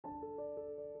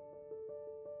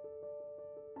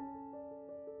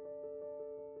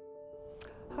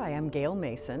Hi, I'm Gail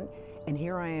Mason, and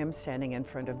here I am standing in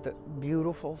front of the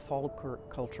beautiful Falkirk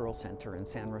Cultural Center in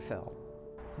San Rafael.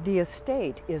 The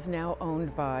estate is now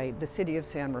owned by the city of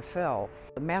San Rafael.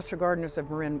 The Master Gardeners of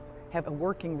Marin have a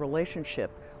working relationship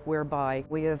whereby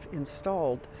we have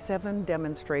installed 7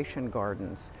 demonstration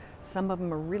gardens. Some of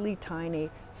them are really tiny,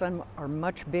 some are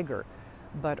much bigger,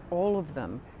 but all of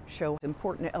them show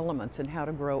important elements in how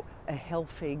to grow a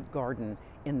healthy garden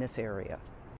in this area.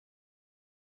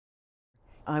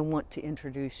 I want to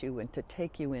introduce you and to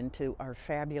take you into our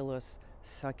fabulous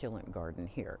succulent garden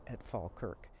here at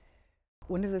Falkirk.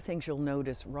 One of the things you'll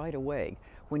notice right away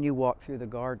when you walk through the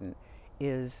garden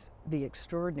is the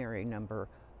extraordinary number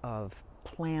of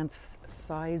plants,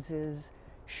 sizes,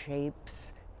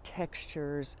 shapes,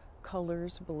 textures,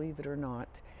 colors, believe it or not.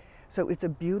 So it's a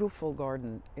beautiful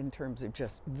garden in terms of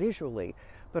just visually,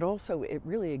 but also it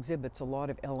really exhibits a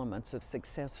lot of elements of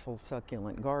successful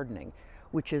succulent gardening,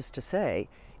 which is to say,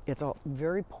 it's a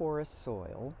very porous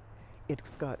soil.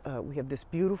 It's got, we have this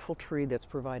beautiful tree that's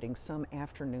providing some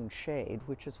afternoon shade,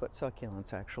 which is what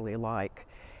succulents actually like.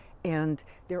 And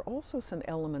there are also some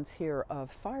elements here of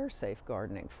fire-safe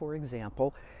gardening. For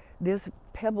example, this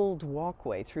pebbled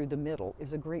walkway through the middle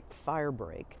is a great fire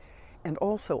break. And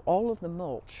also all of the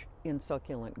mulch in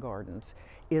succulent gardens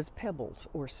is pebbles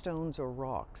or stones or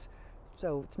rocks,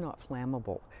 so it's not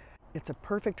flammable. It's a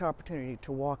perfect opportunity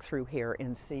to walk through here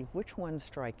and see which ones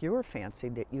strike your fancy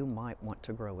that you might want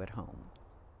to grow at home.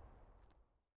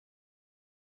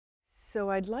 So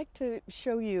I'd like to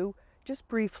show you just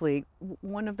briefly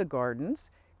one of the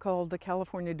gardens called the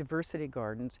California Diversity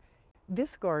Gardens.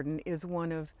 This garden is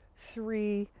one of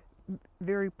 3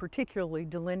 very particularly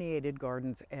delineated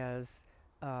gardens as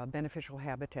beneficial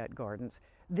habitat gardens.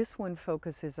 This one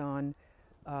focuses on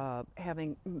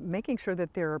making sure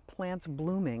that there are plants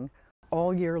blooming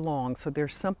all year long, so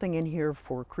there's something in here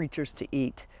for creatures to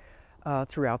eat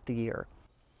throughout the year.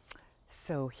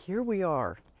 So here we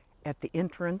are at the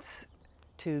entrance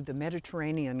to the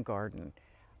Mediterranean garden.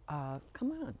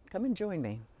 Come on, come and join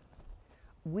me.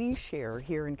 We share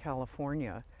here in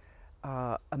California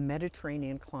a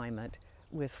Mediterranean climate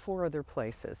with 4 other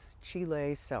places: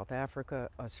 Chile, South Africa,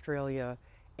 Australia,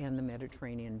 and the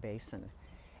Mediterranean basin.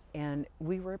 And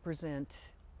we represent,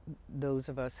 those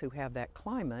of us who have that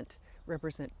climate,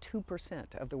 represent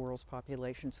 2% of the world's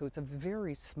population, so it's a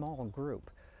very small group.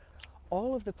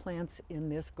 All of the plants in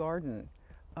this garden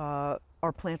are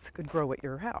plants that could grow at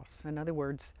your house. In other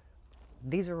words,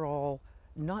 these are all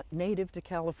not native to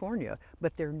California,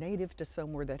 but they're native to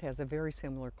somewhere that has a very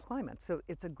similar climate. So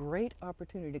it's a great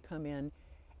opportunity to come in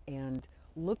and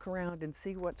look around and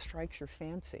see what strikes your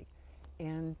fancy,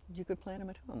 and you could plant them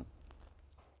at home.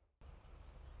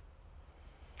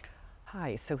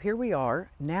 Hi, so here we are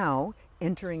now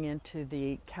entering into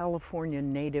the California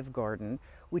Native Garden,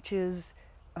 which is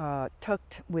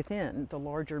tucked within the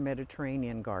larger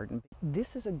Mediterranean garden.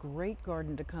 This is a great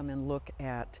garden to come and look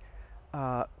at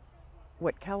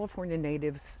what California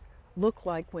natives look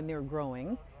like when they're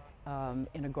growing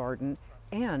in a garden,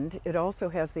 and it also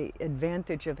has the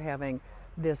advantage of having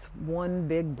this one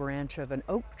big branch of an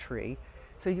oak tree,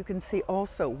 so you can see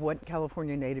also what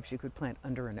California natives you could plant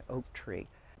under an oak tree.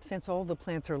 Since all the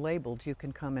plants are labeled, you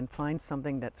can come and find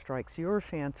something that strikes your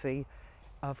fancy.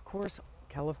 Of course,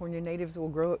 California natives will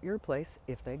grow at your place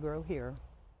if they grow here.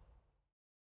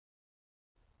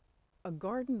 A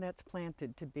garden that's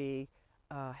planted to be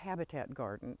a habitat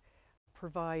garden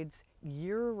provides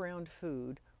year-round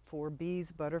food for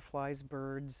bees, butterflies,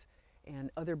 birds,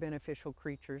 and other beneficial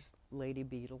creatures, lady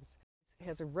beetles. It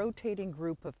has a rotating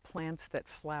group of plants that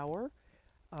flower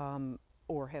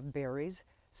or have berries,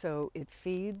 so it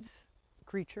feeds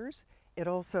creatures.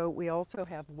 We also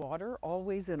have water.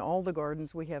 Always in all the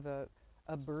gardens we have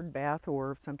a bird bath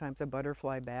or sometimes a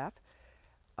butterfly bath.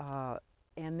 And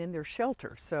then there's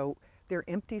shelter. So there are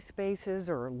empty spaces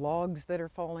or logs that are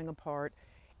falling apart.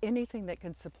 Anything that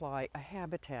can supply a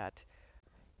habitat.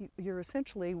 You're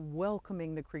essentially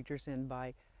welcoming the creatures in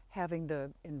by having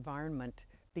the environment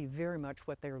be very much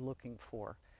what they're looking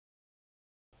for.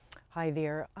 Hi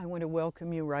there. I want to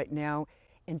welcome you right now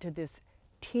into this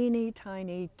teeny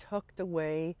tiny tucked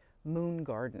away moon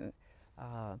garden,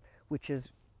 which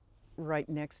is right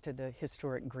next to the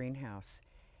historic greenhouse.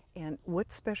 And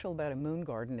what's special about a moon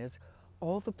garden is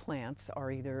all the plants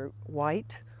are either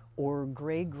white or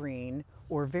gray-green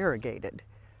or variegated.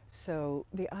 So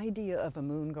the idea of a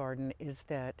moon garden is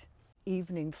that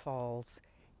evening falls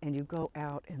and you go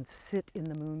out and sit in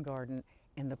the moon garden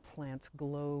and the plants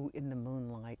glow in the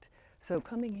moonlight. So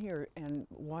coming here and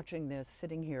watching this,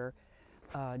 sitting here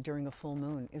during a full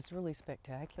moon is really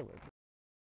spectacular.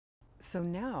 So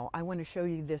now I want to show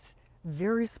you this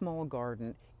Very small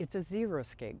garden. It's a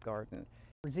xeriscape garden.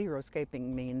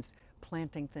 Xeriscaping means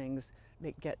planting things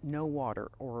that get no water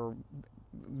or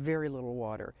very little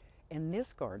water. In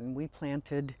this garden, we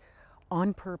planted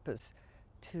on purpose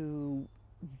to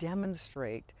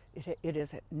demonstrate it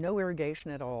is no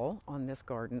irrigation at all on this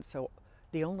garden, so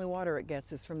the only water it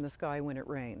gets is from the sky when it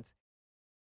rains.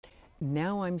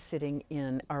 Now I'm sitting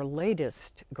in our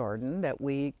latest garden that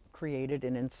we created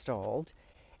and installed.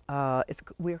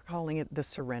 We're calling it the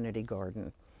Serenity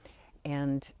Garden.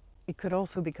 And it could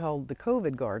also be called the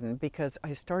COVID garden because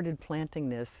I started planting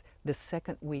this the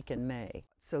second week in May.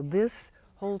 So this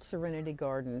whole Serenity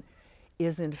Garden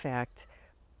is in fact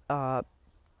uh,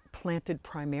 planted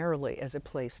primarily as a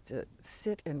place to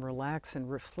sit and relax and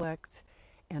reflect,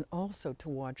 and also to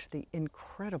watch the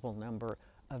incredible number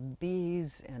of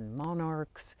bees and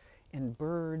monarchs and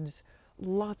birds.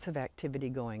 Lots of activity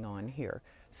going on here.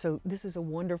 So this is a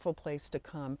wonderful place to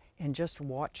come and just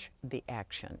watch the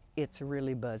action. It's a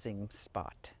really buzzing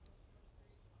spot.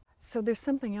 So there's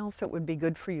something else that would be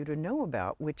good for you to know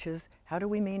about, which is how do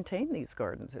we maintain these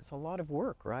gardens? It's a lot of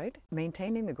work, right?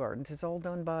 Maintaining the gardens is all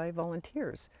done by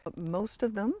volunteers. Most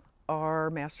of them are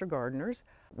master gardeners.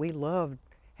 We love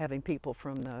having people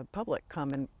from the public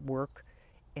come and work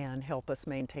and help us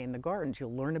maintain the gardens.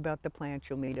 You'll learn about the plants,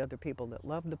 you'll meet other people that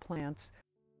love the plants.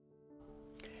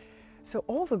 So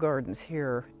all the gardens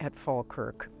here at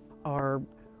Falkirk are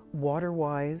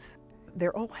water-wise.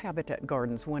 They're all habitat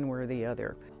gardens one way or the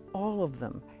other. All of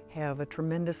them have a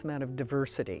tremendous amount of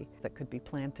diversity that could be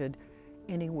planted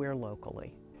anywhere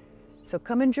locally. So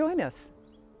come and join us.